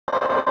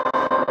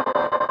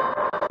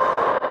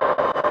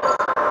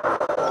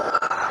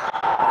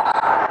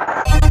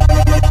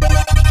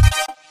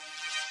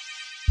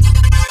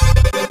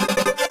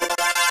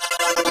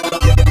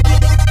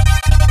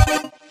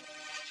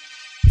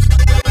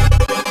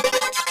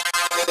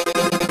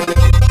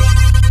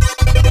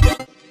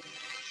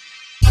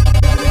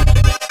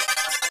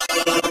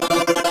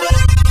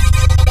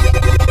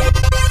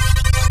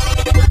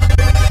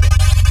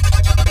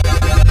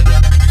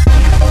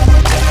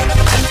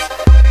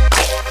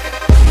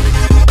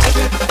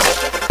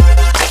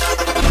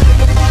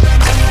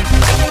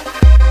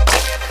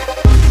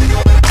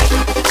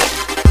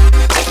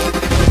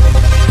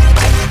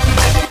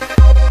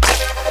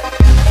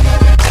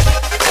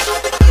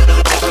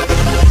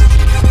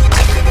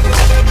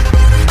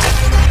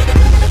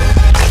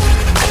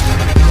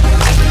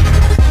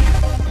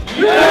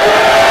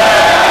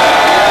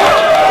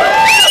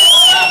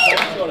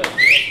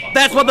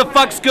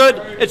fuck's good?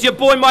 It's your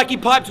boy Mikey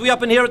Pipes. We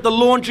up in here at the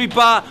Laundry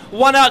Bar.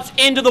 1 out's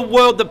end of the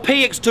world, the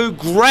PX2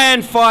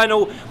 Grand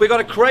Final. We got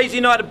a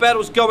crazy night of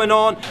battles going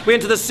on. We're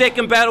into the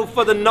second battle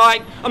for the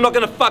night. I'm not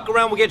gonna fuck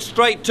around, we'll get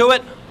straight to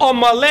it. On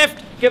my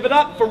left, give it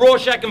up for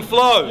Rorshak and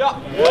Phlow. Yeah.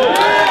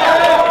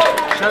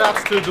 Shout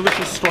outs to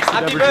delicious frosted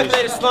Happy beverages.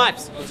 birthday to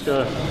Snipes. Let's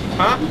go.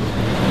 Huh?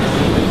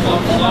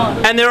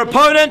 And their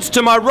opponents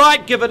to my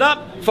right, give it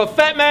up for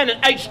Fatman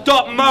and H.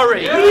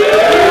 Murray.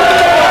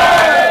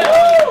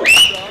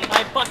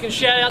 Hey, fucking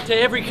shout out to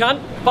every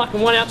cunt. Fucking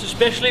 1 ounce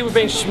especially. We've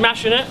been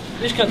smashing it.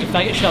 This cunt's a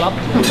faggot. Shut up.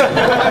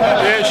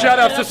 Yeah, shout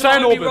outs to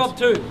St. Albans. Rob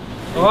too.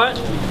 All right.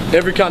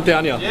 Every cunt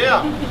down here.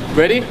 Yeah.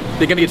 Ready?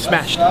 They're gonna get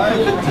smashed.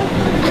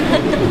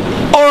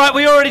 All right,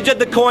 we already did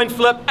the coin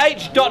flip.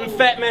 H. and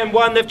Fatman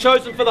won. They've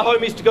chosen for the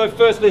homies to go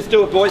first. Let's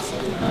do it, boys.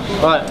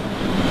 Right.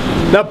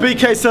 Now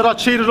BK said I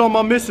cheated on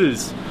my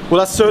missus. Well,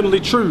 that's certainly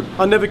true.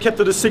 I never kept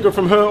it a secret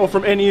from her or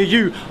from any of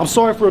you. I'm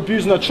sorry for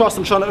abusing her trust.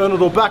 I'm trying to earn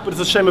it all back, but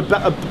it's a shame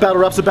battle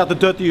raps about the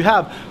dirt that you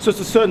have. So it's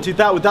a certainty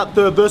that with that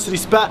third versity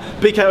spat,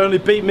 BK only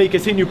beat me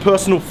because he knew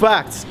personal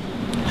facts.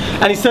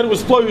 And he said it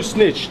was Phlow who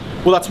snitched.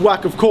 Well, that's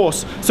whack, of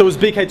course. So was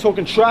BK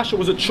talking trash, or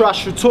was it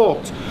trash who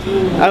talked?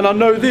 And I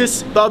know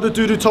this, the other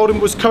dude who told him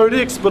was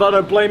Codex, but I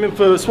don't blame him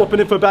for swapping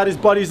info about his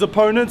buddy's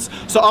opponents.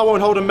 So I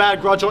won't hold a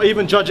mad grudge or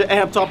even judge it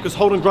amped up, because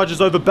holding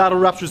grudges over battle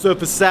raps reserved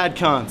for sad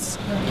cunts.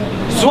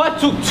 So I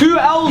took 2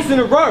 L's in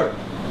a row.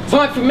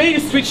 Time for me to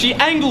switch the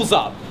angles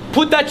up.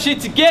 Put that shit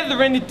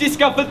together and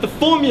discover the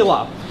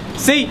formula.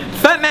 See,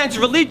 Fatman's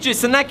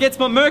religious and that gets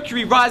my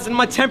mercury rising,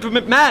 my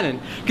temperament maddening.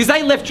 Cause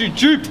they left you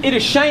duped, it a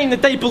shame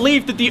that they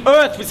believed that the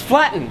earth was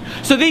flattened.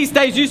 So these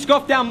days you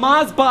scoff down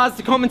Mars bars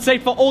to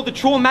compensate for all the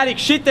traumatic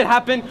shit that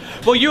happened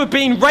while you were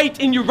being raped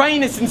in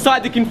Uranus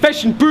inside the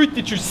confession booth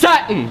that you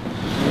sat in.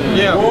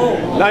 Yeah.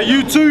 Whoa. Now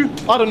you two,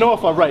 I don't know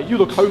if I rate. You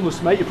look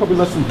homeless, mate. You're probably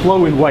less than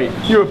Phlow in weight.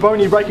 You're a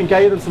bony raking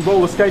gayer than some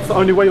roller skates. The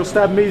only way you'll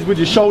stab me is with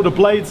your shoulder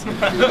blades.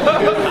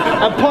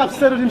 And Pipes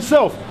said it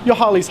himself. You're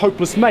Harley's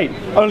hopeless mate.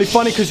 Only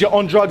funny because you're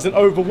on drugs and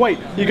overweight.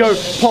 You go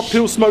pop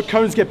pills, smoke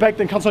cones, get baked,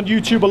 and comes on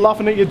YouTube and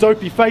laughing at your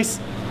dopey face.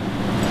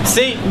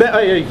 See?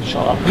 Hey,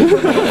 shut up.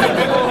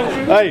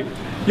 Hey.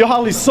 You're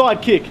Harley's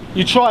sidekick.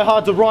 You try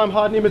hard to rhyme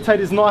hard and imitate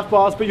his knife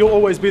bars, but you'll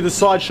always be the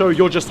sideshow.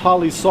 You're just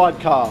Harley's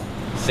sidecar.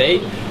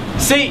 See?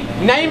 See,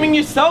 naming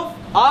yourself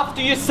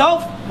after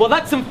yourself? Well,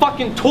 that's some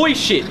fucking toy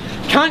shit.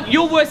 Cunt,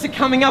 you're worse at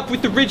coming up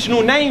with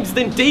original names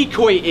than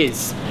Decoy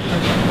is.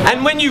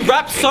 And when you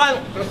rap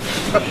silent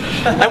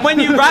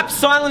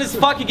as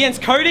fuck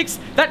against Codex,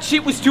 that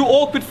shit was too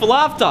awkward for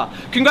laughter.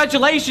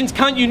 Congratulations,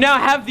 cunt, you now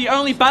have the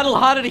only battle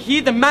harder to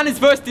hear than Manners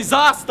vs.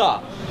 Disaster.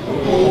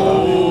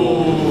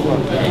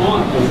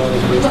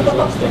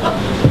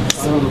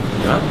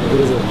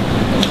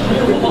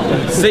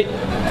 See?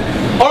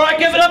 Alright,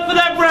 give it up for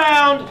that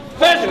round.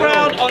 First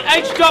round on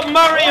H.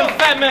 Murray and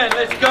Fatman.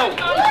 Let's go.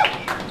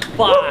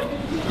 Fuck.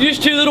 You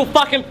two little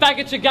fucking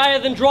faggots are gayer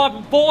than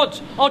driving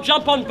boards. I'll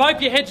jump on both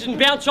your heads and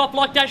bounce off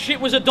like that shit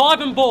was a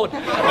diving board.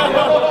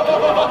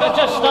 I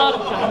just started.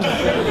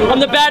 I'm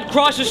the bad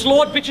crisis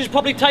lord. Bitches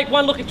probably take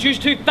one look at you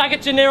two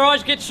faggots and their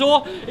eyes get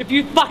sore. If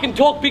you fucking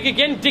talk big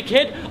again,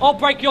 dickhead, I'll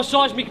break your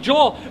seismic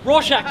jaw.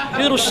 Rorshak,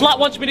 the little slut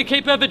wants me to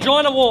keep her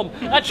vagina warm.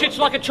 That shit's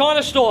like a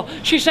China store.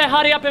 She say,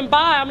 hurry up and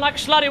buy. I'm like,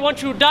 slutty,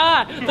 won't you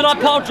die? Then I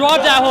pile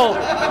drive that hole.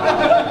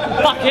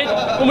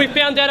 Fuckhead, when we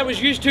found out it was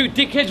you two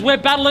dickheads we're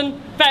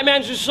battling,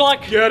 Fatman's just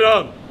like, get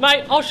him.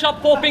 Mate, I'll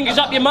shove 4 fingers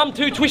up your mum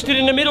too, twisted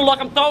in the middle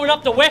like I'm throwing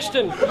up the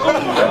Western.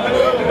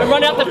 And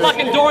run out the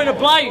fucking door in a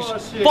blaze.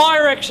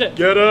 Fire exit.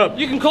 Get up.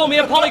 You can call me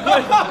a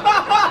polygraph.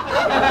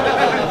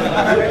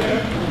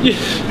 You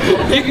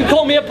can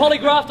call me a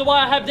polygraph the way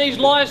I have these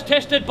liars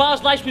tested.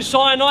 Bars laced with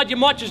cyanide, you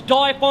might just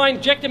die if I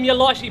inject them, you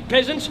licey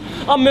peasants.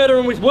 I'm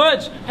murdering with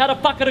words. How the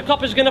fuck are the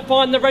coppers gonna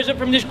find the resin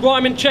from this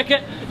grime and check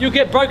it? You'll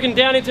get broken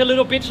down into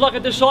little bits like a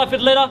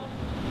deciphered letter.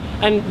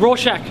 And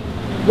Rorshak,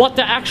 what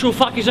the actual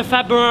fuck is a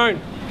fab maroon?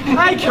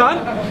 Hey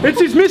cunt, it's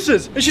his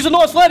missus, and she's a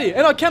nice lady,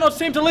 and I cannot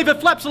seem to leave her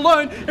flaps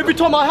alone. Every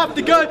time I have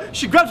to go,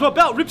 she grabs my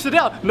belt, rips it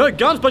out. No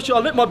guns, but I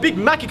let my Big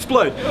Mac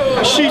explode.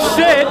 She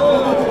said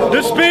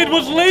the speed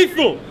was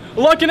lethal,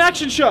 like an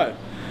action show.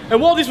 And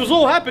while this was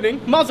all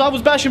happening, Muzza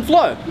was bashing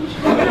Phlow.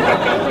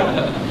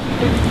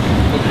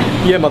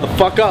 Yeah,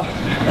 motherfucker.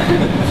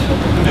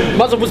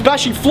 Muzza was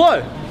bashing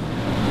Phlow.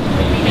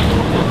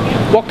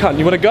 What cunt,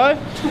 you wanna go?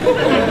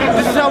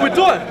 This is how we're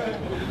doing.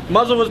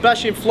 Muzza was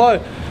bashing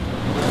Phlow.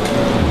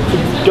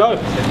 Go.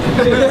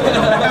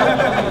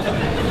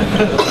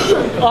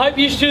 I hope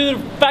you two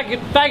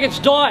faggots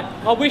die.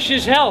 I wish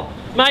as hell.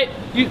 Mate,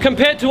 you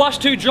compared to us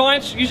two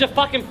giants, you're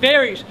fucking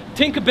fairies.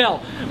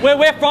 Tinkerbell. Where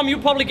we're from, you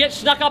probably get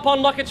snuck up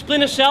on like it's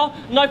Splinter Cell.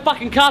 No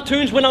fucking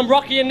cartoons when I'm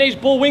Rocky and these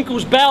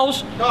Bullwinkle's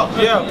bells. Oh,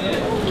 yeah.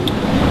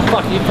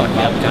 Fuck you, fuck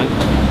me up, cunt.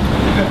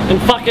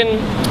 And fucking,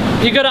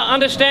 you gotta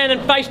understand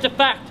and face the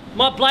fact.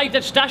 My blade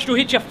that's stashed will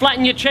hit you flat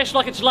in your chest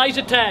like it's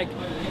laser tag.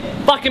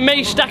 Fucking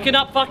me stacking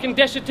up fucking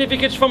death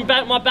certificates from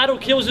my battle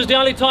kills is the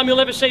only time you'll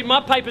ever see my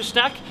paper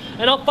stack.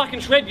 And I'll fucking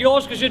shred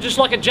yours because you're just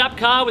like a Jap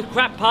car with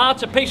crap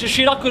parts, a piece of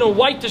shit I couldn't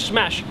wait to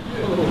smash.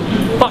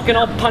 Fucking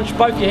I'll punch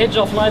both your heads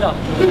off later.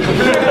 Give it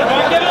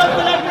up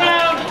for that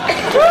round!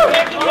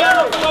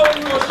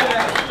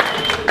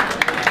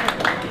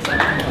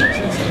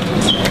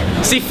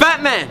 See,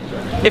 Fatman,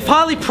 if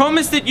Harley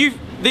promised that you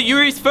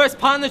were his first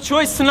partner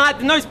choice tonight,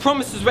 then those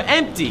promises were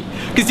empty.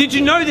 Because did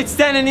you know that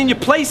standing in your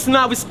place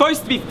tonight was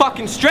supposed to be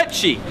fucking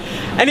stretchy?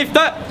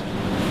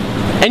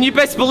 And you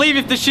best believe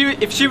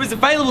if she was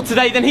available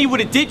today, then he would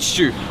have ditched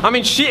you. I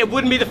mean, shit, it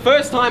wouldn't be the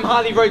first time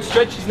Harley wrote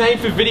Stretchy's name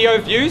for video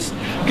views.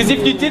 Because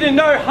if you didn't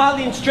know,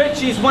 Harley and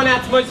Stretchy is one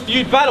out's most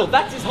viewed battle.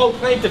 That's his whole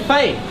claim to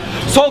fame.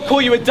 So I'll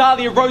call you a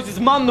Dahlia Rose's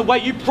mum the way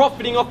you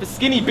profiting off a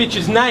skinny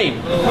bitch's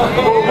name.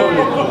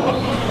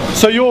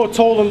 So you're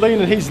tall and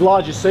lean and he's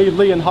large, you see.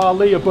 Lee and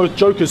Harley are both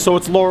jokers, so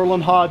it's Laurel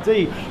and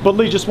Hardy. But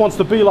Lee just wants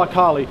to be like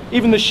Harley.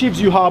 Even the shivs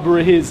you harbour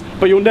are his,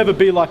 but you'll never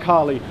be like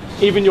Harley.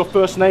 Even your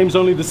first name's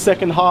only the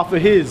second half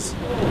of his.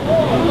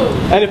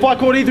 And if I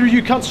caught either of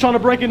you cunts trying to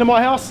break into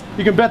my house,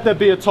 you can bet there'd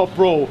be a top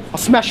brawl. I'll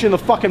smash you in the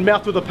fucking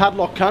mouth with a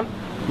padlock, cunt.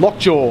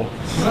 Lockjaw.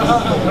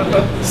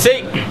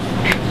 See,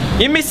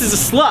 your missus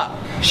is a slut.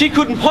 She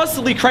couldn't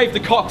possibly crave the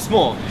cocks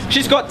more.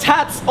 She's got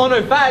tats on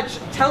her vag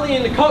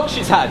tallying the cock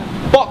she's had.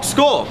 Box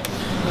score.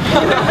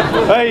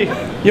 Hey,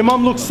 your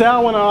mum looked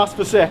sour when I asked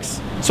for sex,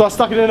 so I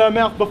stuck it in her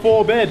mouth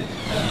before bed.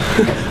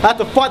 I had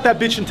to fight that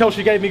bitch until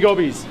she gave me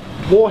gobbies.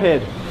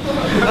 Warhead.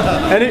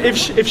 And if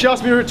she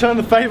asks me to return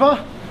the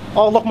favour,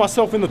 I'll lock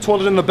myself in the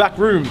toilet in the back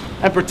room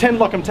and pretend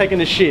like I'm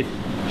taking a shit.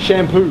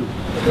 Shampoo.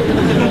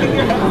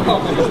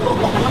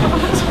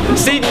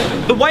 See,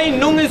 the way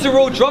Noongas are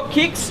all drop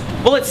kicks,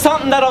 well, it's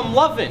something that I'm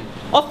loving.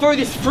 I'll throw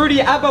this fruity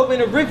abo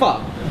in a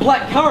river,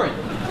 black currant.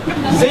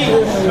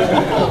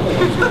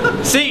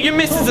 See, your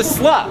missus a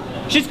slut.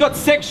 She's got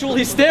sexual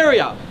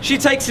hysteria. She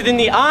takes it in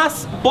the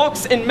ass,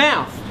 box and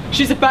mouth.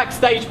 She's a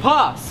backstage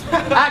pass.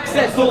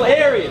 Access all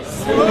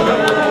areas.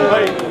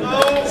 Hey,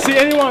 see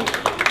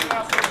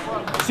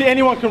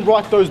anyone can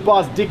write those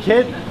bars,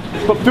 dickhead.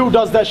 But Phil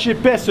does that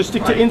shit best, so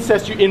stick to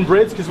incest, you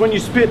inbreds, because when you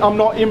spit, I'm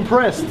not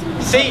impressed.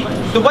 See,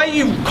 the way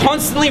you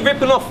constantly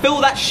ripping off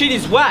Phil, that shit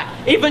is whack.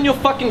 Even your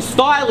fucking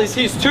style is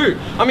his too.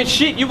 I mean,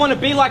 shit, you want to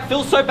be like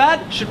Phil so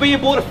bad? Should we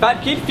have bought a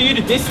fat kid for you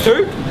to diss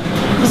too?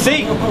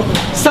 See,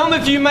 some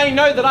of you may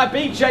know that I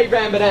beat J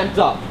Ram at Amped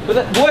Up, but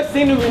the worst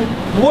thing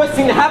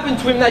to happen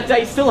to him that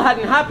day still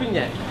hadn't happened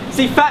yet.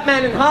 See,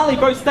 Fatman and Harley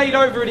both stayed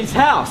over at his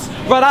house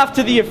right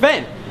after the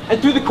event. And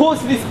through the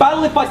course of this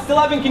battle, if I still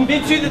haven't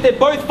convinced you that they're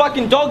both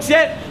fucking dogs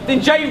yet, then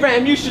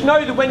J-Ram, you should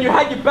know that when you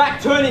had your back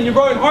turned in your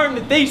own home,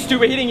 that these two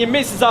were hitting your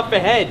missus up the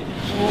head.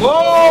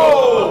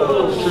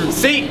 Whoa!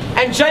 See,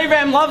 and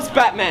J-Ram loves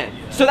Batman,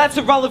 so that's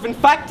a relevant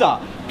factor.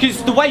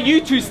 Because the way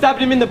you two stabbed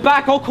him in the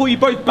back, I'll call you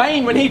both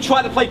Bane when he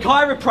tried to play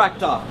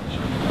chiropractor.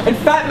 And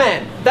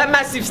Fatman, that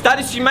massive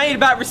status you made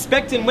about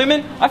respecting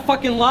women, I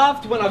fucking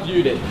laughed when I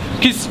viewed it.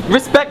 Because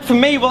respect for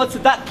me, well, it's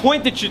at that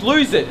point that you'd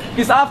lose it.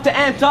 Because after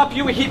Amped Up,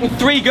 you were hitting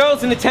 3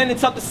 girls in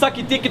attendance up to suck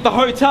your dick at the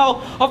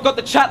hotel. I've got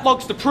the chat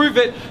logs to prove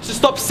it. So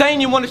stop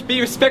saying you want to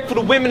be respectful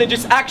to women and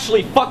just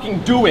actually fucking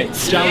do it.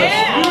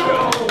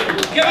 Yeah.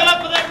 Give it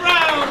up for that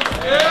round.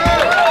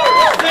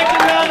 Yeah.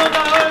 Second round of the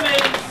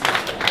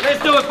homies.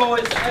 Let's do it,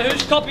 boys. And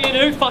who's copying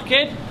who,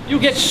 fuckhead? You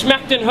get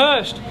smacked and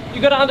Hurst. You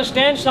gotta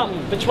understand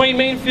something. Between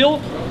me and Phil,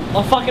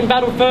 I fucking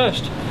battled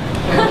first.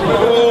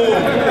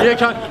 Yeah,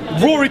 cunt.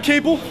 Rory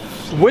Keeble,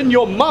 when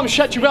your mum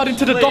shat you out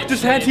into the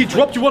doctor's hands, he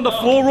dropped you on the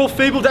floor all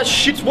feeble. That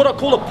shit's what I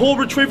call a paw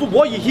retrieval.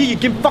 While you're here, you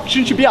give fuck,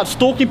 shouldn't you be out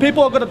stalking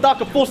people? I've got a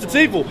darker force that's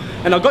evil.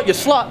 And I got your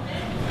slut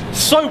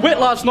so wet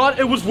last night,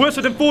 it was worse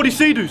than 40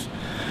 Sea-Doos.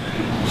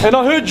 And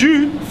I heard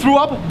you threw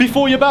up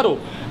before your battle.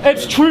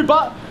 It's true,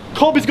 but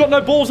Colby's got no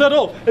balls at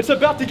all. It's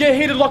about to get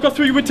heated like I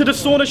threw you into the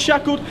sauna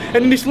shackled, and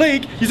in this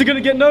league, he's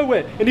gonna get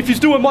nowhere. And if he's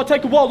doing, it might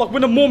take a while, like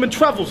when a Mormon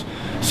travels.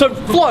 So,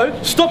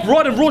 Phlow, stop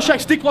riding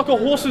Rorshak's dick like a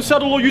horse and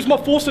saddle, or use my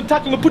force and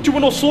tackle and put you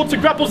in all sorts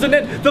of grapples, and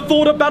then the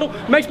thought of battle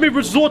makes me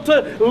resort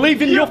to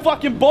leaving your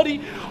fucking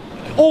body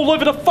all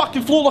over the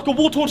fucking floor like a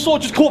war-torn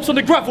soldier's corpse on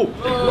the gravel.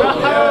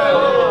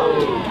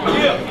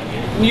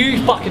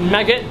 You fucking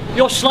maggot.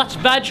 Your slut's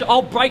badge,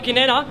 I'll break and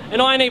enter,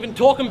 and I ain't even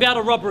talking about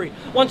a robbery.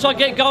 Once I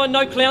get going,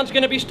 no clown's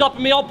gonna be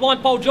stopping me. I'll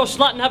blindfold your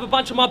slut and have a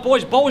bunch of my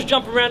boys' balls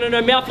jump around in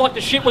her mouth like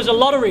the shit was a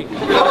lottery.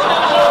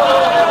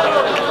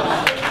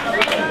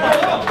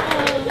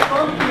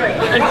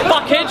 And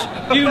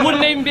fuckheads, you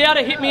wouldn't even be able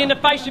to hit me in the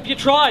face if you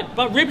tried.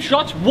 But rib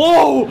shots,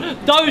 whoa,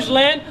 those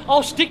land.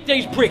 I'll stick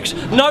these pricks,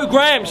 no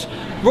grams.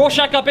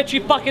 Rorshak, I bet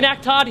you fucking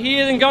act hard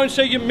here and go and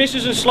see your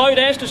missus and slow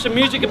dance to some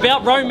music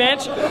about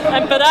romance.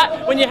 And for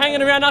that, when you're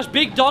hanging around us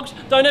big dogs,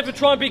 don't ever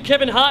try and be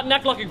Kevin Hart and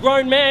act like a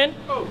grown man.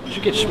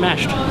 You get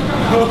smashed.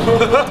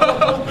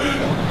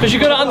 Because you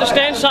got to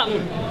understand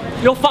something.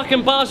 Your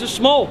fucking bars are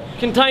small,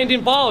 contained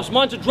in vials.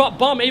 Mine's a drop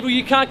bomb, evil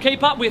you can't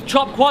keep up with.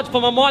 Chop quads, for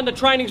my mind the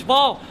training's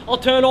vile. I'll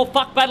turn all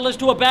fuck battlers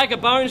to a bag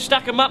of bones,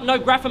 stack them up, no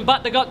graphing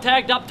but they got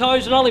tagged up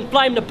toes, and I'll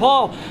inflame the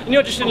pile. And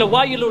you're just in the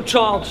way, you little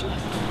child.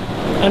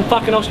 And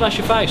fucking I'll slash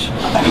your face.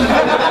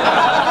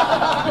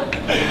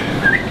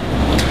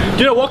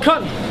 You know what,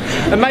 cunt?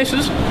 At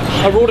Mace's,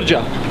 I ordered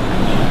ya.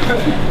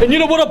 And you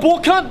know what I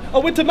bought, cunt? I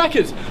went to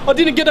Macca's. I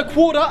didn't get a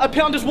quarter, a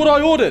pound is what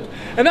I ordered.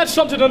 And that's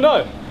something to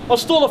know. I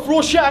stole off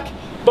Rorshak,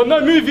 but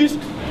no movies.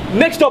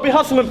 Next I'll be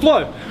Hustle and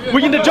Flow.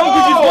 We're in the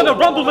jungle, you wanna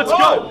rumble, let's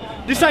go.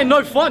 This ain't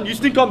no fun. You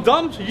think I'm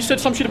dumb? You said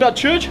some shit about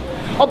church?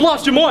 I'll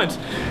blast your minds.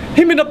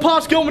 Him in the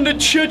past going to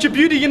church of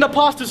beauty in the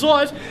pastor's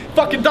eyes.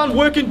 Fucking done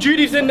working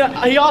duties and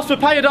he asked for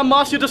pay and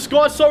unmasked your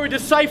disguise. Sorry to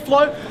say,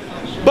 Flow.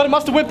 But it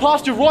must have went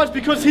past your rights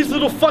because his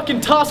little fucking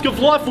task of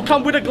life will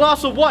come with a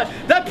glass of white.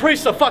 That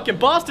priest's a fucking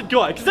bastard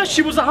guy, because that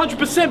shit was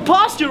 100%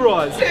 past your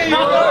eyes. And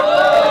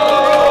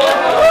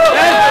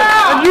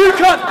you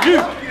can't,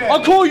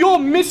 I call your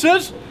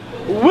missus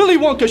Willy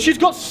Wonka. She's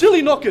got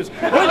silly knockers.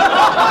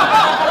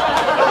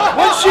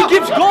 When she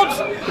gives gobs,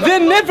 they're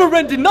never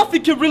ending.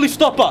 Nothing can really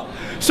stop her.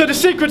 So the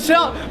secret's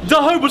out. The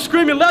hoe was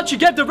screaming loud. She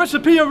gave the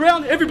recipe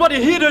around.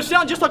 Everybody heard her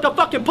sound just like a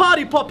fucking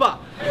party popper.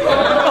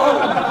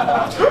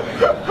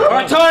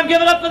 Alright, time,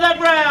 give it up for that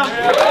round.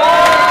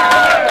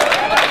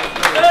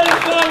 Third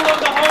final of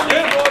the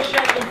homies,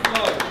 Rorshak and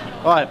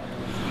Phlow. Alright,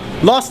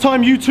 last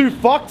time you two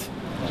fucked,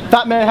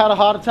 Fatman had a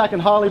heart attack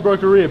and Harley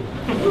broke a rib.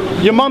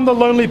 Your mum, the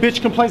lonely bitch,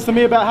 complains to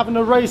me about having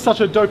to raise such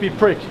a dopey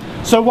prick.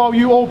 So while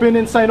you all been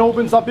in St.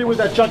 Albans, I've been with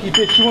that junkie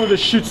bitch. She wanted to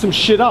shoot some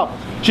shit up.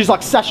 She's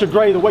like Sasha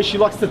Grey, the way she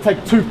likes to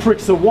take 2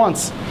 pricks at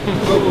once.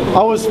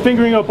 I was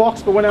fingering her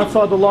box, but went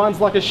outside the lines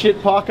like a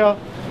shit Parker.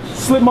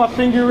 Slipped my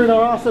finger in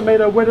her ass and made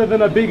her wetter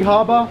than a big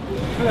harbour.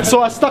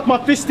 So I stuck my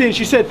fist in.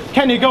 She said,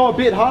 "Can you go a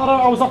bit harder?"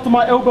 I was up to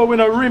my elbow in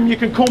her rim. You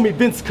can call me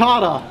Vince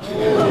Carter.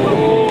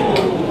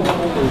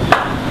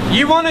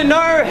 You want to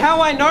know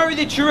how I know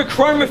that you're a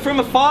chroma from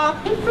afar?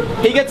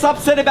 He gets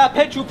upset about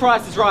petrol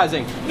prices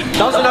rising.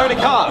 Doesn't own a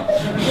car.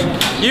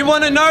 You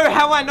want to know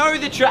how I know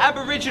that your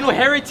Aboriginal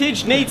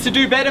heritage needs to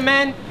do better,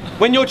 man?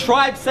 When your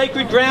tribe's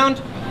sacred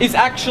ground is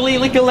actually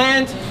liquor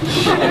land?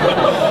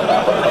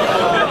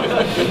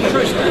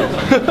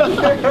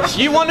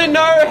 You want to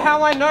know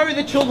how I know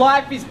that your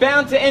life is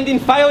bound to end in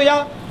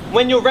failure?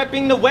 When you're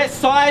repping the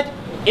Westside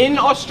in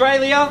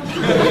Australia?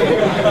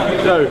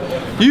 No,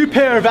 you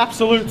pair of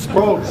absolute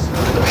sprogs.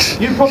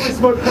 You probably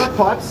smoke crack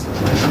pipes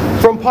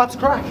from Pipes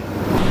Crack.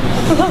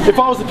 If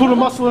I was to put a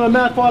muscle in a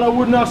mad fight, I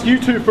wouldn't ask you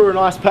two for an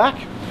ice pack.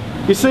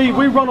 You see,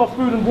 we run off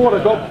food and water,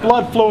 got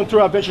blood flowing through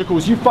our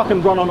ventricles. You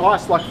fucking run on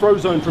ice like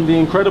Frozone from The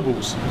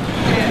Incredibles.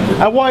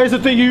 And why is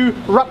it that you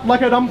rap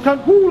like a dumb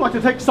cunt? Woo, like to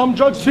take some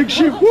drugs, big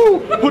shit, woo,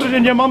 put it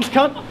in your mum's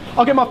cunt?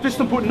 I'll get my fist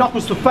and put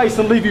knuckles to face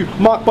and leave you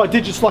marked by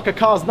digits like a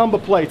car's number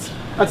plates.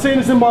 And seeing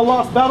as in my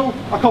last battle,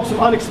 I copped some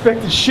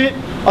unexpected shit,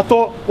 I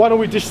thought, why don't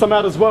we dish some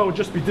out as well and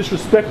just be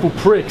disrespectful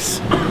pricks?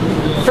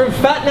 From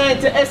Fatman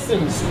to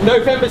Essems,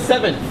 November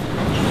 7th.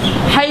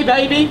 Hey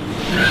baby.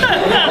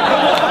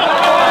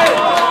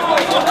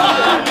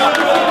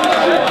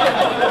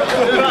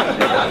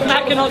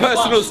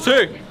 Personals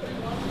too.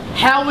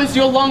 How was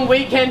your long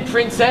weekend,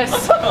 princess?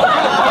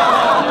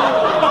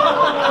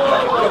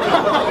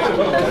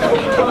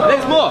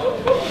 There's more.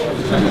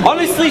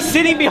 Honestly,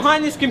 sitting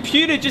behind this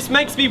computer just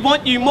makes me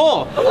want you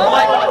more.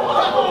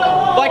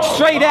 Like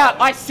straight out,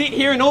 I sit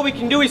here and all we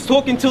can do is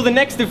talk until the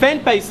next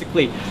event,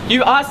 basically.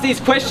 You ask these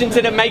questions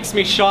and it makes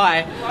me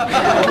shy.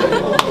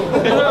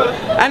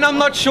 And I'm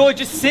not sure,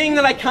 just seeing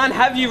that I can't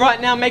have you right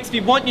now makes me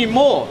want you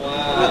more.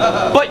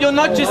 But you're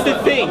not just a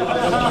thing.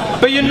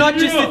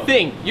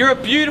 You're a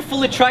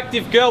beautiful,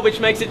 attractive girl, which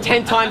makes it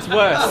 10 times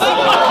worse.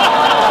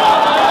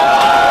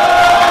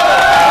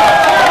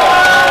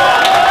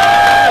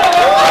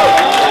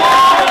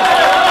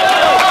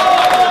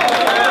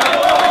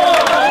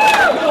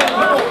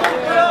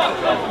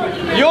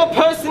 Your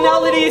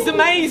personality is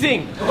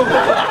amazing.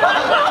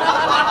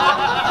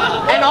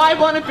 And I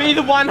want to be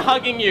the one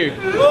hugging you.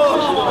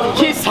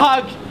 Kiss,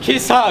 hug,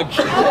 kiss, hug.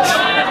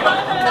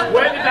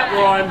 Where did that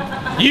rhyme?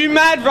 You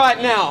mad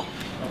right now?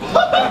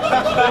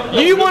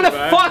 You want to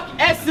fuck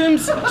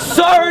Essems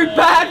so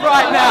bad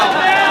right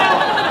now.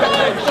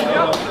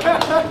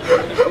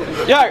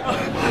 Yo,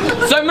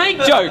 so make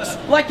jokes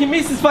like your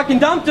missus fucking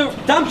dumped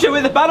you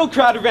with a battle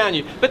crowd around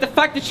you. But the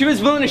fact that she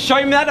was willing to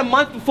show me that a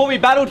month before we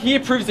battled here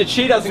proves that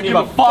she doesn't give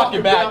a fuck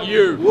about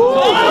you.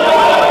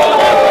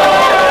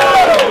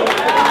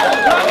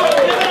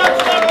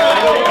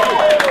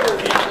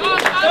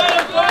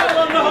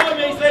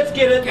 Let's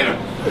get it.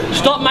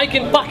 Stop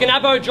making fucking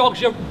abo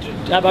jokes, you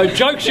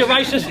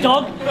racist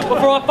dog,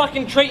 before I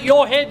fucking treat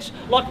your heads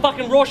like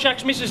fucking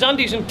Rorschach's Mrs.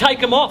 Undies and take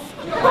them off.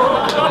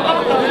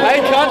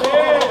 Hey cunt,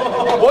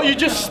 what you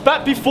just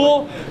spat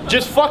before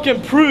just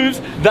fucking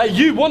proves that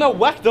you wanna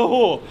whack the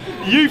whore.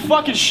 You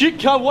fucking shit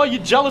cunt, why you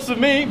jealous of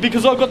me?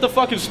 Because I've got the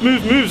fucking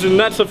smooth moves and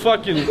that's a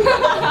fucking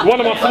one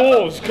of my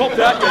flaws. Cop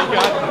that, you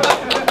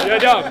cunt. Yeah,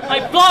 done.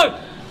 Hey, Phlow!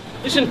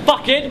 Listen,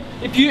 fuckhead,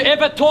 if you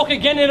ever talk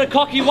again in a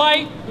cocky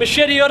way,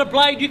 machete or the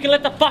blade, you can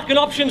let the fucking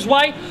options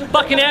weigh.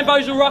 Fucking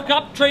Ambos will rock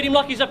up, treat him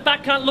like he's a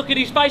fat cunt, look at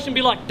his face and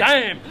be like,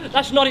 damn,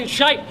 that's not in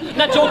shape. And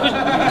that's all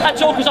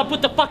cause I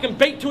put the fucking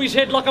beat to his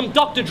head like I'm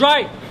Dr.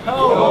 Dre.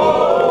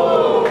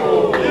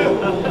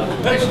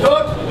 Thanks,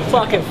 Doc.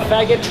 Fucking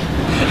faggot.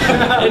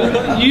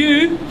 And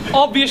you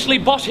obviously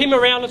boss him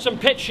around on some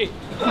pet shit.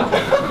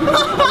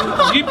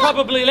 You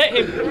probably let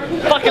him.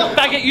 Fucking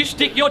faggot, you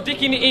stick your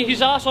dick in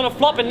his ass on a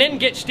flop and then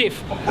get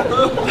stiff.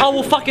 I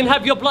will fucking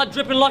have your blood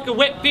dripping like a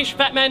wet fish.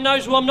 Fat man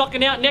knows who I'm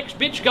knocking out next,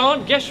 bitch. Go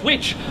on, guess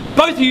which?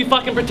 Both of you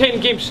fucking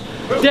pretend gimps.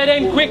 Dead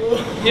end quick.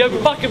 You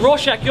fucking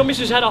Rorschak, your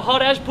missus had a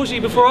hot ass pussy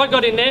before I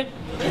got in there.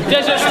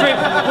 Desert strip.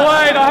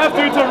 Wait, I have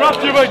to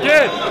interrupt you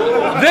again.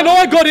 Then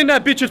I got in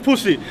that bitch's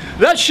pussy.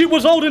 That shit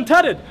was old and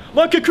tattered,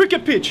 like a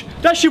cricket pitch.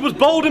 That shit was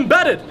bold and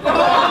battered.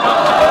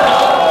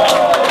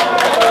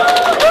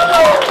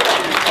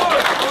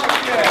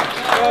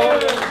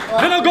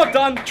 Then I got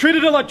done,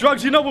 treated it like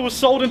drugs, you know, it was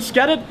sold and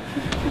scattered.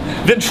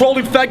 Then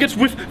trolling faggots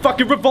with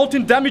fucking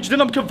revolting damage. Then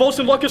I'm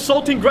convulsing like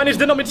assaulting grannies.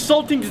 Then I'm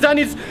insulting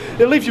zannies.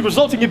 It leaves you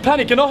resulting in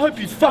panic. And I hope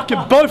you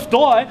fucking both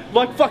die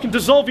like fucking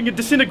dissolving and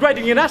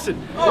disintegrating in acid.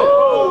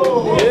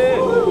 Oh. Yeah.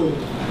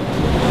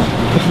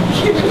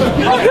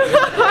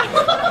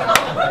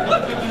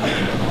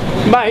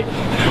 Mate,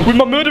 with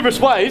my murderous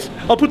ways,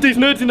 I'll put these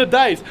nerds in a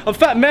daze. I'm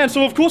Fat Man,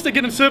 so of course they're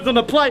getting served on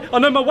a plate. I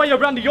know my way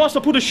around the ice, I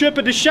put a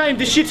Sherpa to shame.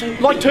 This shit's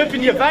like turf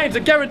in your veins,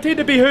 they're guaranteed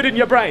to be hurt in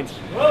your brains.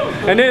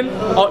 And then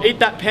I'll eat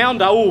that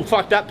pounder. Oh,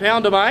 fuck that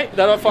pounder, mate.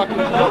 That I fucking,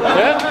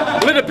 yeah?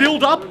 Let it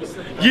build up.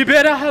 You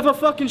better have a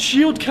fucking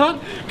shield,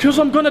 cunt, cause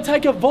I'm gonna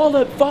take a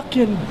violent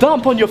fucking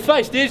dump on your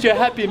face. There's your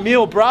happy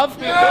meal, bruv.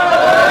 Hey,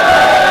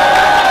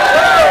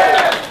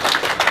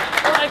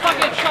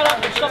 fucking shut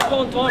up and stop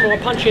calling time or I'll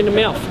punch you in the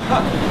mouth.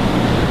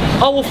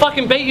 I will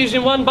fucking beat yous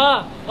in one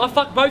bar. I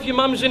fuck both your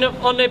mums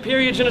on their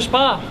periods in a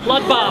spa.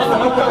 Blood bath.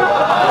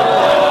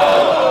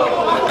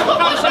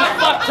 Listen,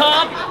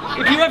 fucktard.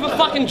 If you ever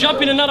fucking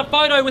jump in another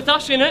photo with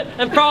us in it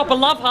and throw up a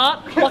love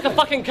heart like a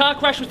fucking car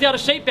crash without a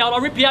seatbelt, I'll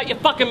rip you out your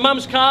fucking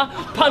mum's car,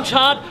 punch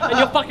hard, and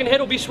your fucking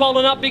head will be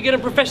swollen up bigger than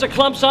Professor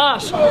Clump's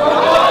ass.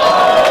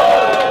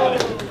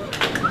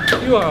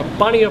 You are a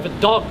bunny of a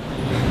dog.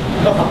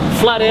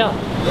 Flat out.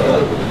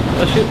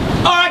 That's it.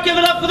 Alright, give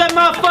it up for that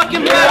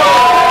motherfucking battle!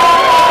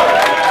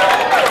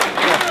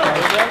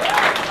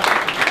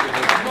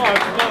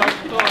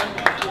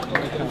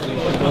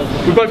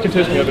 We're both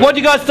contesting over. What do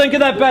you guys think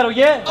of that battle,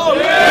 yeah? Oh,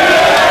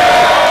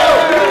 yeah!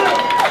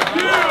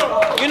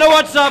 You know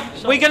what's up?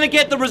 We're going to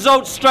get the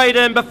results straight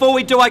in. Before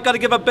we do, I got to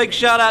give a big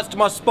shout outs to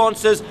my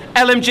sponsors,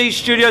 LMG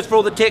Studios for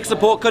all the tech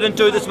support. Couldn't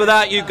do this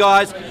without you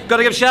guys. Got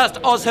to give shout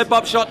outs to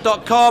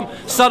OzHipHopShot.com,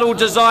 Subtle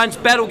Designs,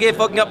 Battle Gear for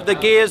hooking up the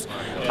gears.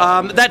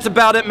 That's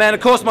about it, man. Of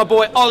course, my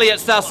boy Ollie at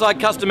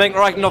Southside Custom Ink,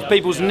 writing off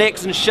people's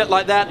necks and shit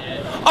like that.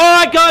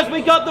 Alright, guys,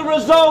 we got the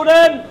result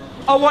in.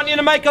 I want you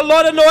to make a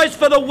lot of noise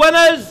for the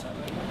winners.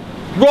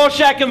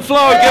 Rorshak and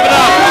Phlow, give it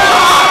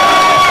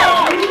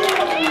up.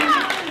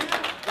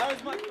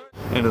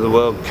 End of the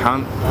world,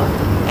 cunt.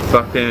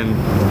 Fucking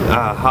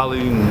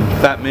Harley and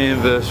Fatman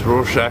versus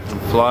Rorshak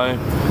and Phlow.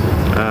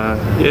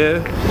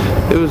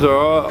 Yeah, it was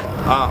alright.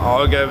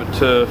 I gave it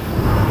to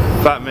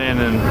Fatman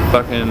and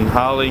fucking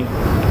Harley.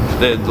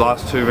 Their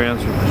last two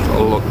rounds,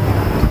 look,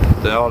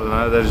 I don't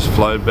know, they just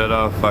flowed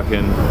better,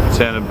 fucking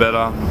sounded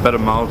better, better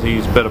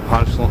multis, better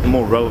punch,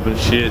 more relevant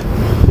shit.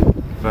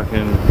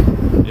 Fucking,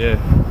 yeah,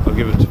 I'll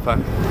give it to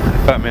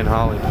Fatman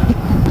Harley.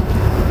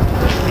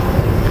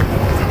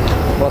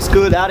 What's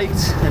good,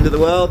 addicts? End of the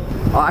world.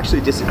 I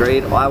actually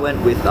disagreed. I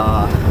went with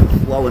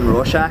Phlow and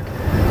Rorshak.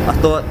 I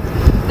thought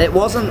it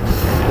wasn't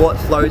what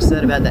Phlow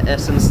said about the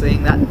essence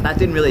thing. That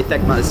didn't really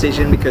affect my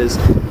decision because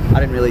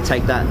I didn't really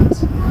take that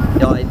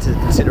into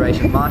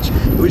consideration much.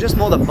 It was just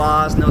more the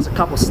bars, and there was a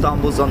couple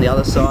stumbles on the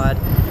other side.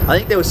 I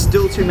think there was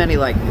still too many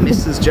like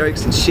misses,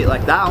 jokes and shit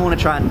like that. I want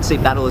to try and see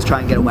battlers try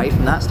and get away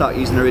from that, start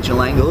using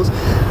original angles.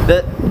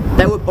 But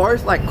they were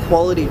both like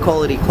quality,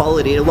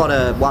 a lot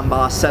of one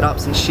bar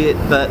setups and shit,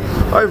 but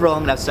overall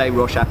I'm gonna have to say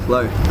Rorshak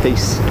Phlow.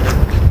 Peace.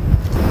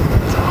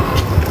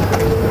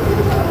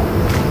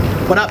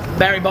 What up,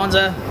 Barry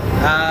Bonza?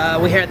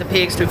 We're here at the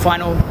PX2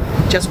 final.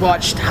 Just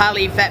watched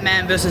Harley,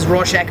 Fatman versus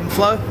Rorshak and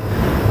Phlow.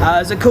 It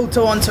was a cool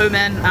 2-on-2,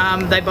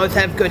 man. They both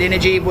have good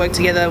energy, work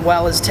together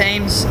well as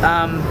teams.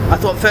 I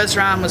thought first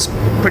round was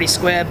pretty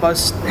square,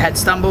 both had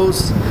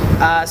stumbles.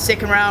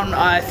 Second round,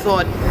 I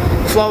thought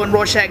Phlow and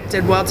Rorshak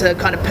did well to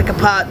kind of pick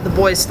apart the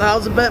boys'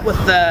 styles a bit with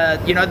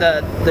the, you know,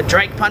 the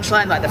Drake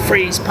punchline, like the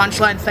freeze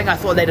punchline thing. I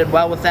thought they did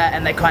well with that,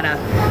 and they kind of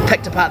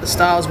picked apart the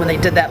styles. When they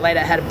did that later,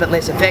 it had a bit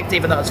less effect,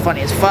 even though it's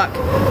funny as fuck.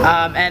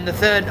 And the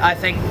third, I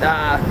think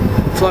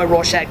Phlow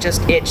Rorshak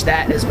just edged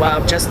that as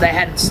well. Just they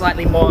had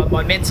slightly more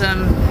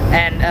momentum,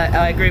 and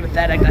I agree with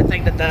that. I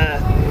think that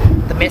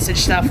the message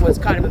stuff was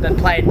kind of a bit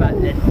played, but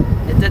it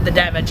did the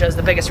damage. It was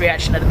the biggest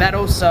reaction of the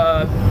battle.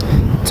 So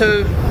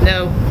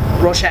 2-0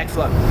 Rorshak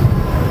Phlow.